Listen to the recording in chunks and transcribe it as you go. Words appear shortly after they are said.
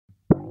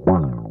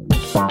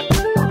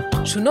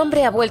Su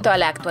nombre ha vuelto a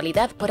la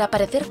actualidad por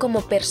aparecer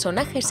como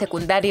personaje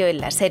secundario en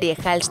la serie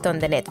Halston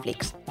de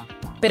Netflix.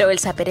 Pero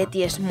Elsa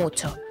Peretti es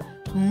mucho,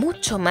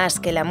 mucho más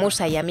que la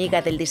musa y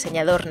amiga del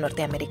diseñador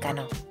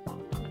norteamericano.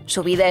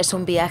 Su vida es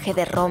un viaje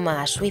de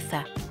Roma a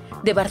Suiza,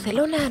 de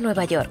Barcelona a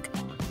Nueva York,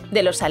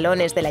 de los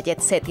salones de la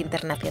Jet Set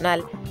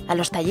Internacional a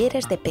los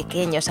talleres de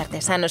pequeños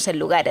artesanos en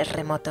lugares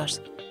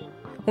remotos.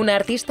 Una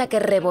artista que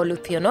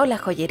revolucionó la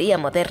joyería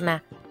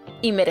moderna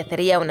y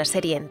merecería una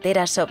serie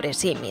entera sobre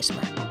sí misma.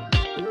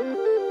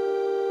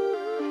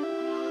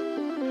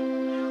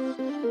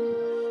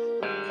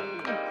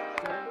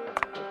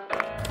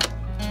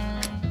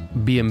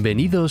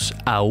 Bienvenidos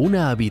a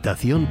Una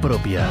habitación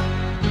propia.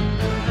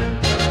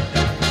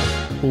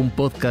 Un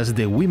podcast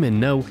de Women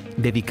Now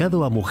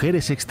dedicado a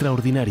mujeres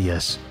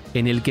extraordinarias,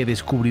 en el que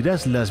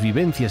descubrirás las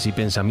vivencias y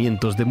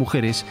pensamientos de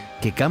mujeres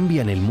que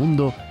cambian el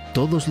mundo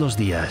todos los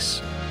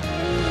días.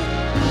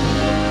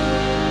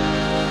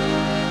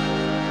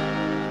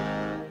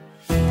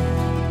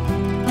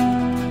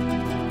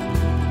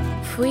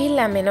 Fui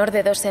la menor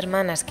de 2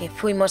 hermanas que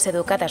fuimos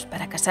educadas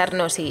para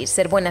casarnos y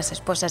ser buenas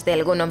esposas de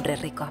algún hombre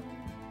rico.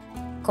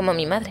 Como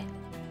mi madre.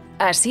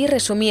 Así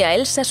resumía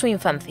Elsa su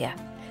infancia,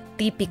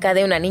 típica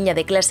de una niña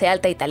de clase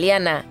alta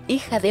italiana,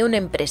 hija de un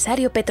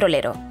empresario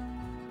petrolero.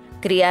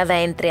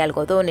 Criada entre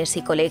algodones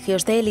y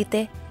colegios de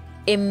élite,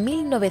 en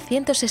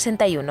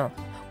 1961,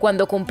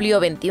 cuando cumplió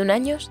 21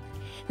 años,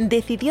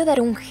 decidió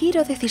dar un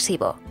giro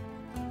decisivo,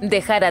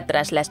 dejar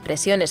atrás las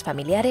presiones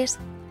familiares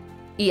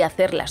y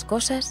hacer las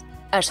cosas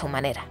a su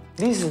manera.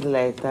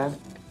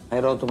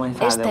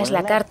 Esta es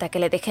la carta que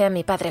le dejé a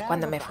mi padre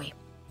cuando me fui.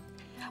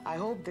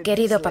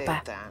 Querido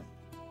papá,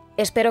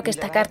 espero que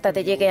esta carta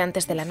te llegue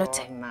antes de la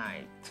noche.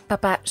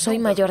 Papá, soy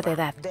mayor de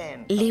edad,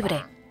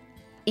 libre,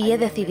 y he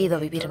decidido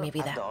vivir mi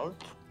vida.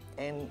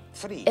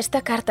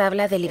 Esta carta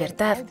habla de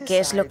libertad, que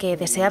es lo que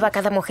deseaba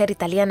cada mujer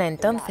italiana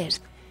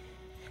entonces.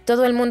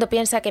 Todo el mundo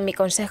piensa que mi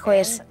consejo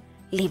es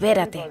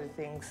libérate,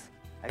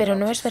 pero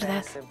no es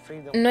verdad.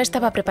 No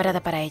estaba preparada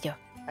para ello.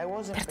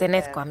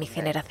 Pertenezco a mi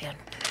generación.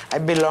 I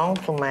belong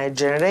to my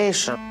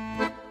generation.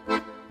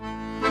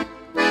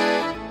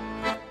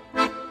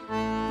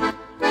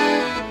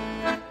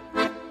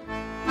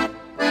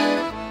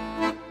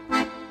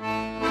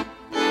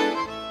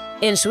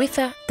 En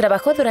Suiza,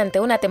 trabajó durante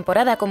una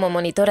temporada como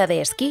monitora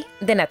de esquí,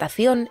 de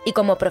natación y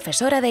como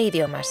profesora de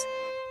idiomas.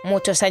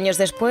 Muchos años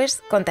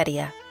después,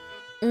 contaría: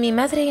 mi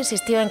madre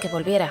insistió en que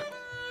volviera.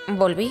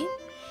 Volví,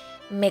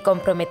 me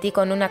comprometí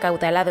con un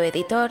acaudalado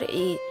editor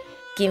y,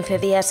 15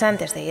 días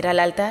antes de ir al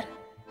altar,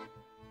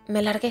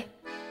 me largué.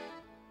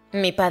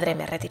 Mi padre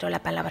me retiró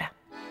la palabra.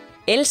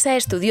 Elsa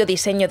estudió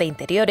diseño de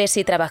interiores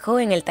y trabajó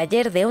en el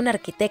taller de un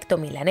arquitecto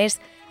milanés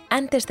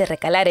antes de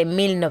recalar en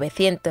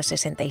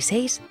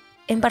 1966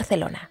 en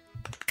Barcelona.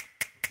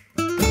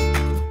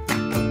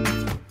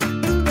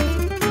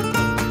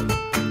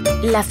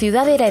 La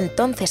ciudad era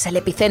entonces el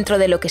epicentro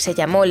de lo que se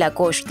llamó la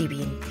gauche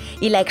divine,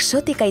 y la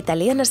exótica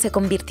italiana se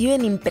convirtió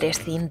en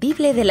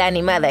imprescindible de la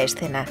animada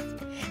escena.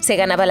 Se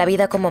ganaba la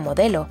vida como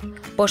modelo,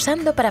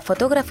 posando para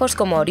fotógrafos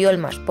como Oriol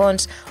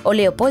Maspons o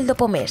Leopoldo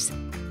Pomés.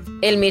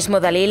 El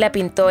mismo Dalí la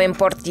pintó en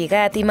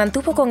Port-Lligat y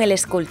mantuvo con el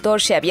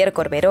escultor Xavier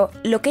Corberó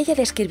lo que ella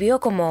describió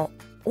como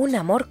un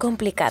amor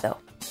complicado.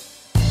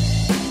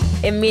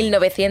 En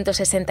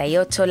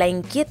 1968, la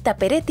inquieta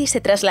Peretti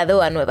se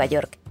trasladó a Nueva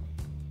York.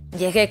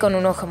 Llegué con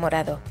un ojo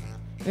morado.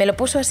 Me lo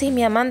puso así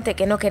mi amante,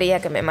 que no quería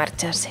que me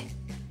marchase.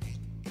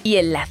 Y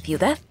en la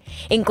ciudad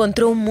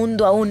encontró un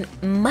mundo aún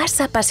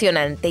más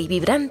apasionante y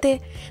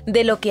vibrante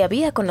de lo que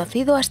había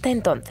conocido hasta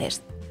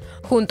entonces.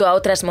 Junto a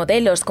otras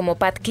modelos como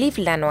Pat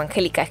Cleveland o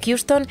Angelica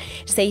Houston,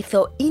 se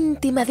hizo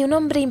íntima de un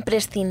hombre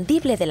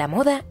imprescindible de la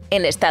moda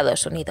en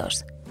Estados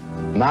Unidos.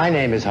 My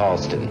name is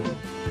Halston.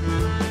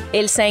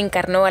 Elsa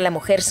encarnó a la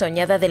mujer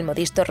soñada del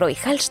modisto Roy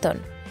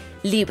Halston,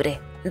 libre,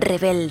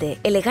 rebelde,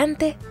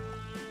 elegante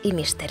y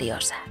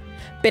misteriosa.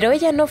 Pero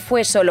ella no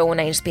fue solo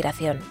una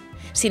inspiración,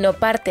 sino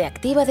parte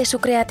activa de su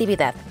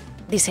creatividad.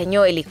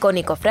 Diseñó el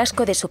icónico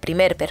frasco de su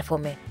primer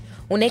perfume,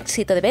 un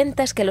éxito de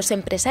ventas que los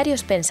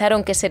empresarios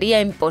pensaron que sería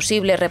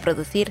imposible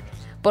reproducir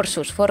por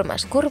sus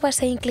formas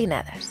curvas e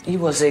inclinadas.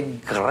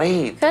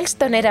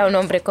 Halston era un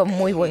hombre con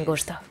muy buen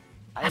gusto.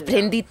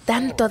 Aprendí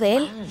tanto de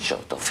él.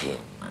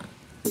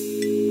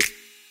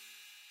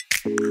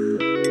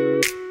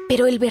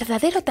 Pero el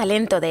verdadero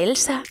talento de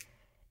Elsa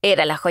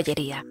era la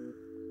joyería.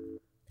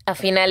 A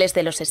finales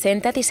de los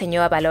 60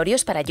 diseñó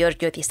abalorios para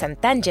Giorgio di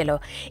Sant'Angelo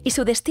y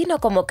su destino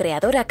como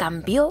creadora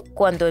cambió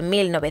cuando en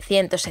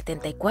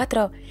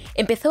 1974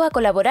 empezó a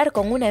colaborar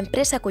con una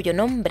empresa cuyo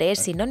nombre es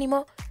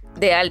sinónimo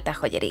de alta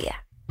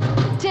joyería.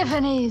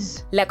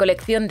 Tiffany's. La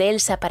colección de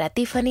Elsa para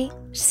Tiffany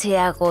se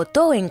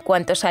agotó en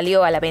cuanto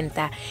salió a la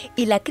venta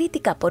y la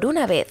crítica por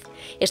una vez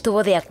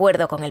estuvo de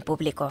acuerdo con el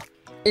público.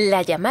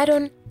 La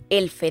llamaron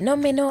el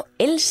fenómeno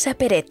Elsa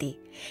Peretti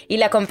y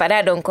la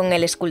compararon con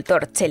el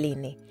escultor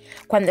Cellini.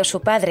 Cuando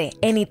su padre,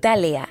 en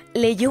Italia,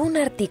 leyó un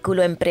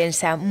artículo en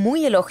prensa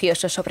muy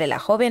elogioso sobre la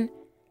joven,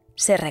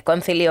 se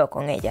reconcilió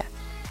con ella.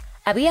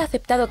 había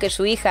aceptado que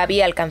su hija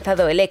había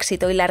alcanzado el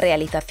éxito y la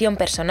realización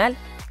personal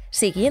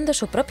siguiendo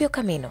su propio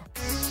camino.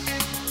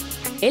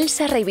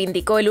 Elsa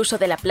reivindicó el uso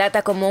de la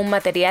plata como un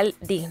material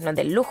digno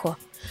del lujo.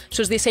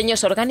 Sus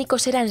diseños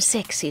orgánicos eran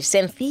sexys,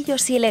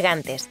 sencillos y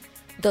elegantes,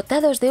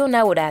 dotados de un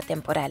aura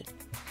atemporal.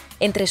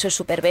 Entre sus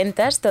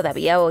superventas,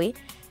 todavía hoy,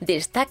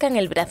 destacan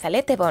el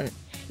brazalete Bond,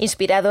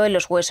 inspirado en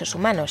los huesos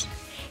humanos,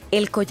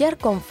 el collar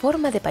con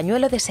forma de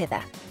pañuelo de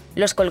seda,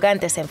 los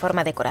colgantes en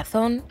forma de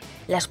corazón,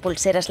 las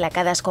pulseras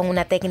lacadas con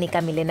una técnica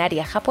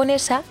milenaria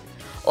japonesa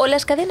o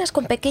las cadenas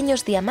con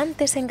pequeños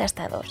diamantes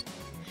engastados.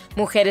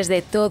 Mujeres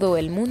de todo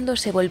el mundo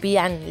se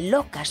volvían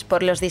locas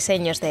por los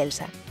diseños de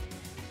Elsa.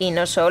 Y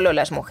no solo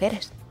las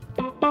mujeres.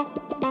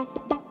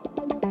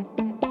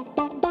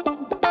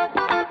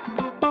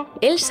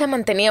 Elsa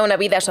mantenía una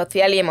vida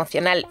social y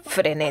emocional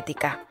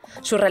frenética.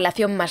 Su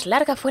relación más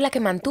larga fue la que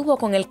mantuvo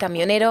con el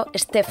camionero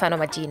Stefano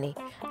Maggini,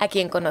 a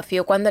quien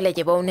conoció cuando le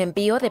llevó un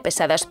envío de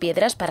pesadas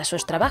piedras para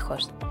sus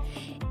trabajos.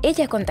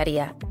 Ella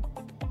contaría: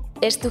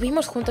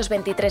 estuvimos juntos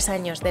 23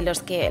 años, de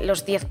los que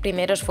los 10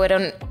 primeros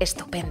fueron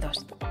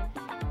estupendos.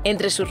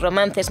 Entre sus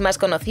romances más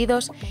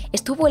conocidos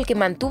estuvo el que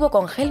mantuvo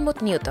con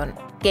Helmut Newton,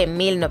 que en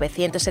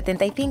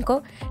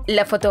 1975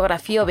 la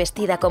fotografió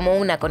vestida como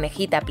una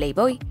conejita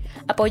Playboy,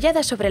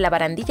 apoyada sobre la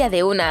barandilla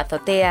de una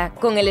azotea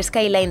con el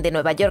skyline de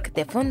Nueva York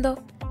de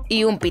fondo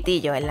y un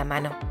pitillo en la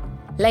mano.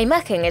 La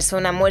imagen es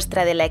una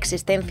muestra de la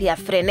existencia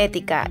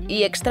frenética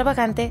y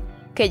extravagante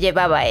que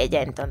llevaba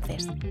ella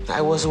entonces.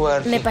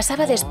 Me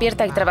pasaba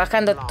despierta y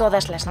trabajando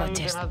todas las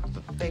noches.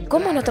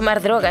 ¿Cómo no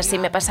tomar drogas si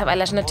me pasaba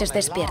las noches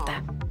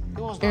despierta?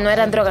 No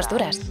eran drogas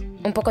duras,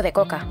 un poco de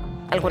coca,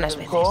 algunas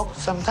veces.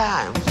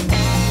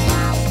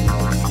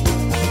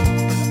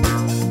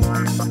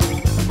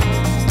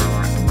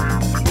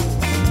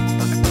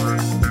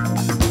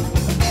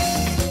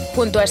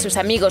 Junto a sus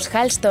amigos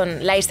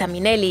Halston, Liza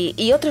Minnelli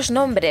y otros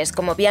nombres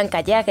como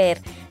Bianca Jagger,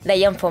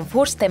 Diane von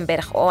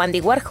Furstenberg o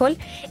Andy Warhol,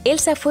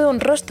 Elsa fue un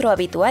rostro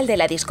habitual de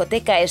la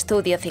discoteca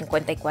Estudio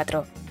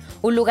 54.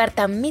 Un lugar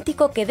tan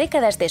mítico que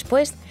décadas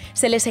después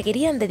se le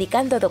seguirían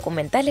dedicando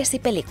documentales y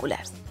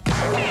películas.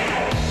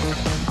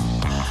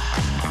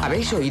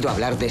 ¿Habéis oído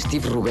hablar de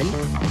Steve Rubel?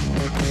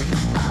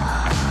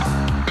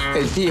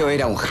 El tío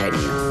era un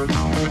genio.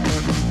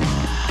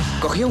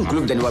 Cogió un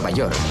club de Nueva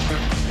York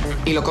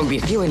y lo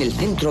convirtió en el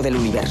centro del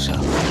universo.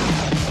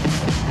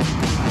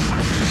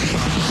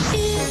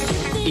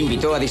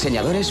 Invitó a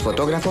diseñadores,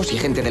 fotógrafos y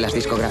gente de las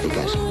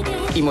discográficas.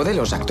 Y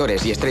modelos,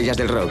 actores y estrellas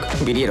del rock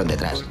vinieron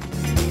detrás.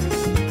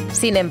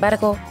 Sin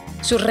embargo,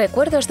 sus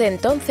recuerdos de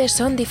entonces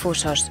son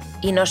difusos,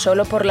 y no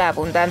solo por la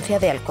abundancia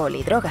de alcohol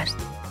y drogas.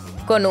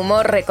 Con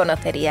humor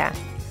reconocería: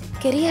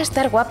 quería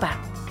estar guapa,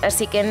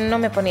 así que no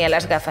me ponía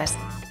las gafas.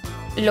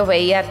 Lo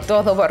veía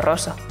todo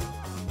borroso.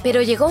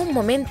 Pero llegó un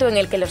momento en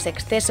el que los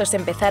excesos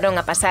empezaron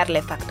a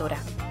pasarle factura.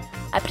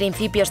 A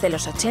principios de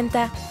los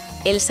 80,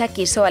 Elsa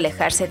quiso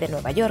alejarse de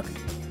Nueva York,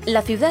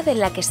 la ciudad en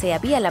la que se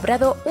había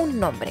labrado un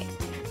nombre,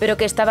 pero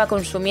que estaba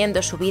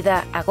consumiendo su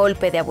vida a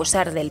golpe de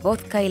abusar del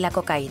vodka y la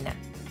cocaína.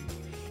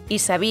 Y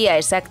sabía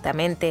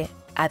exactamente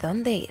a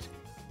dónde ir.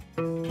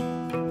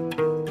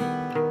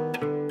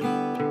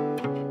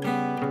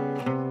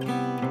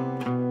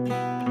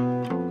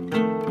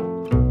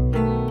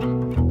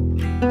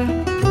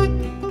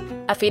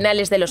 A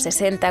finales de los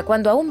 60,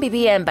 cuando aún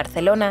vivía en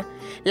Barcelona,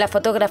 la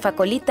fotógrafa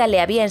Colita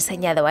le había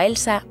enseñado a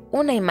Elsa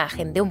una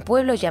imagen de un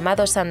pueblo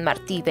llamado Sant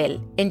Martí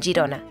Vell, en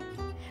Girona.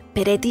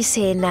 Peretti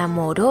se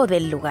enamoró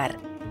del lugar.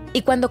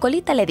 Y cuando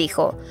Colita le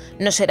dijo: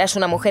 no serás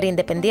una mujer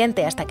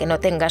independiente hasta que no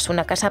tengas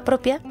una casa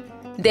propia,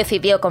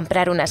 decidió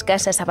comprar unas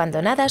casas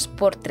abandonadas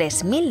por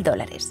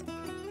 $3.000.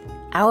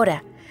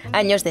 Ahora,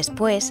 años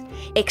después,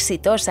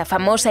 exitosa,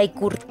 famosa y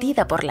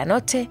curtida por la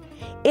noche,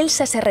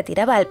 Elsa se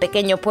retiraba al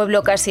pequeño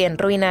pueblo casi en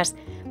ruinas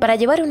para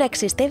llevar una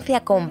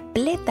existencia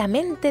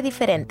completamente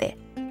diferente.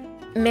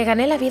 Me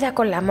gané la vida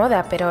con la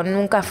moda, pero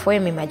nunca fue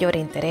mi mayor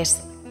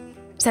interés.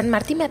 Sant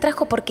Martí me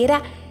atrajo porque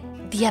era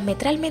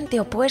diametralmente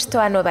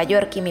opuesto a Nueva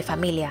York y mi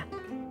familia.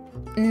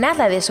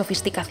 Nada de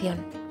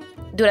sofisticación.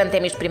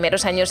 Durante mis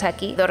primeros años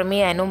aquí,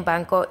 dormía en un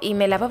banco y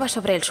me lavaba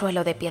sobre el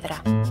suelo de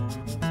piedra.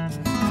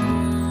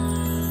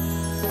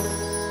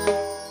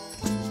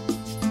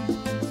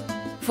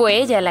 Fue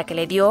ella la que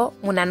le dio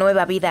una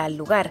nueva vida al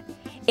lugar,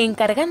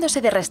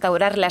 encargándose de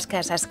restaurar las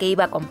casas que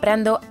iba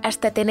comprando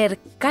hasta tener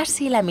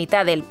casi la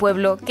mitad del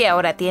pueblo, que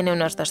ahora tiene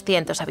unos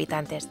 200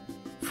 habitantes.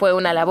 Fue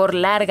una labor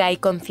larga y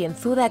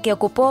concienzuda que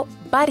ocupó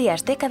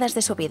varias décadas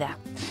de su vida.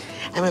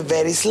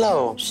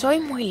 Soy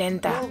muy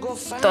lenta.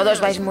 Todos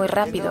vais muy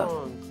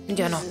rápido.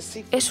 Yo no.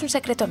 Es un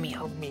secreto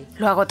mío.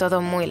 Lo hago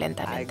todo muy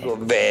lentamente.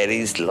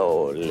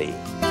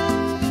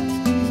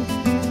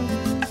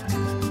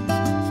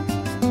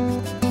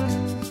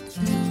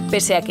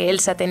 Pese a que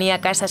Elsa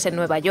tenía casas en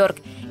Nueva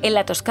York, en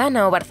la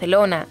Toscana o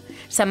Barcelona,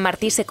 Sant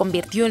Martí se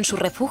convirtió en su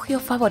refugio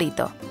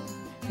favorito.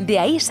 De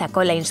ahí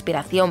sacó la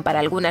inspiración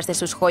para algunas de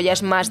sus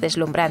joyas más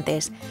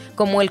deslumbrantes,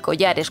 como el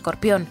collar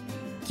escorpión,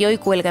 que hoy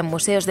cuelga en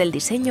museos del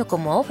diseño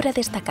como obra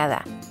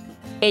destacada.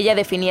 Ella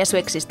definía su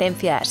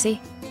existencia así: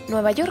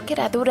 Nueva York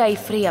era dura y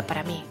fría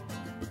para mí.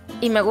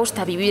 Y me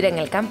gusta vivir en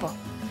el campo.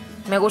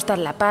 Me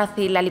gustan la paz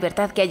y la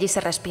libertad que allí se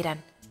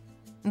respiran.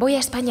 Voy a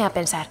España a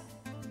pensar.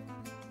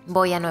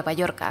 Voy a Nueva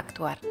York a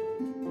actuar.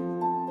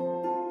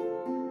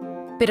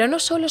 Pero no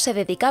solo se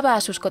dedicaba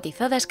a sus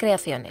cotizadas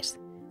creaciones.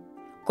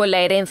 Con la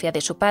herencia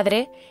de su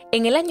padre,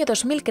 en el año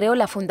 2000 creó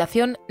la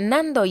Fundación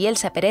Nando y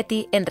Elsa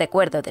Peretti en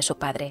recuerdo de su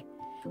padre,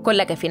 con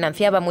la que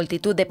financiaba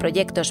multitud de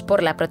proyectos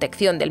por la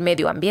protección del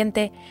medio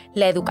ambiente,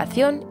 la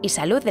educación y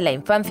salud de la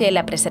infancia y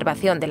la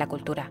preservación de la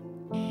cultura.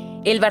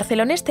 El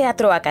barcelonés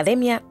Teatro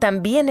Academia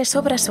también es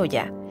obra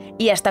suya,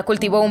 y hasta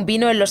cultivó un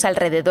vino en los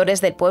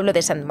alrededores del pueblo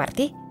de Sant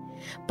Martí.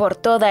 Por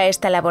toda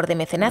esta labor de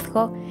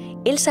mecenazgo,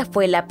 Elsa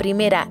fue la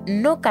primera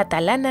no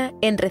catalana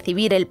en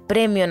recibir el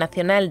Premio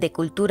Nacional de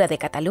Cultura de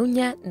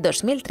Cataluña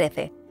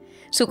 2013.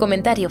 Su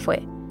comentario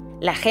fue: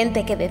 la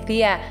gente que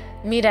decía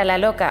 «mira la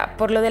loca»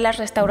 por lo de las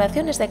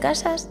restauraciones de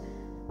casas,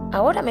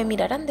 ahora me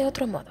mirarán de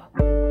otro modo.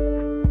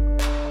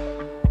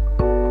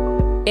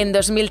 En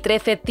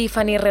 2013,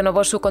 Tiffany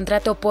renovó su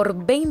contrato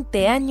por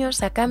 20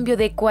 años a cambio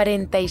de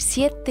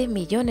 $47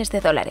 millones.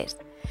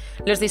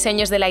 Los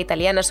diseños de la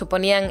italiana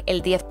suponían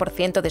el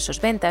 10% de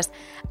sus ventas,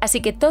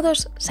 así que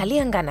todos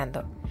salían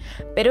ganando.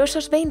 Pero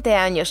esos 20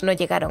 años no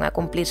llegaron a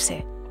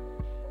cumplirse.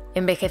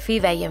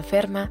 Envejecida y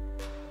enferma,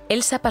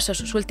 Elsa pasó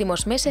sus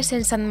últimos meses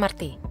en Sant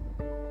Martí,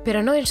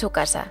 pero no en su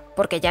casa,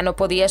 porque ya no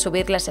podía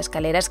subir las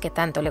escaleras que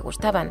tanto le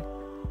gustaban.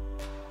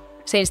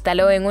 Se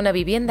instaló en una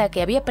vivienda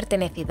que había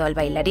pertenecido al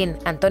bailarín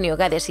Antonio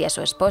Gades y a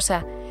su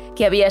esposa,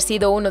 que había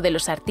sido uno de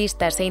los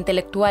artistas e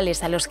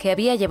intelectuales a los que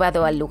había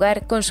llevado al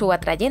lugar con su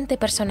atrayente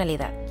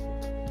personalidad.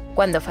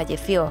 Cuando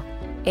falleció,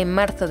 en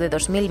marzo de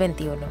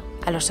 2021,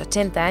 a los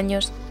 80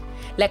 años,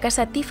 la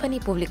casa Tiffany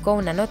publicó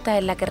una nota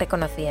en la que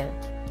reconocían: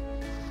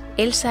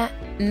 Elsa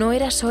no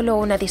era solo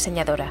una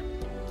diseñadora,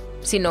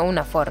 sino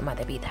una forma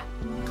de vida.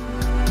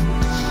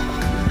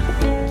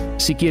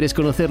 Si quieres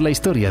conocer la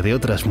historia de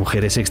otras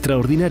mujeres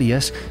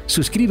extraordinarias,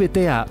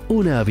 suscríbete a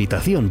Una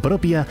habitación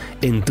propia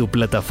en tu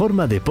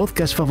plataforma de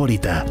podcast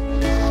favorita.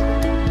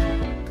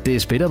 Te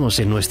esperamos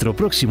en nuestro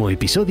próximo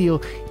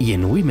episodio y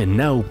en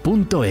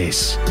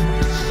womennow.es.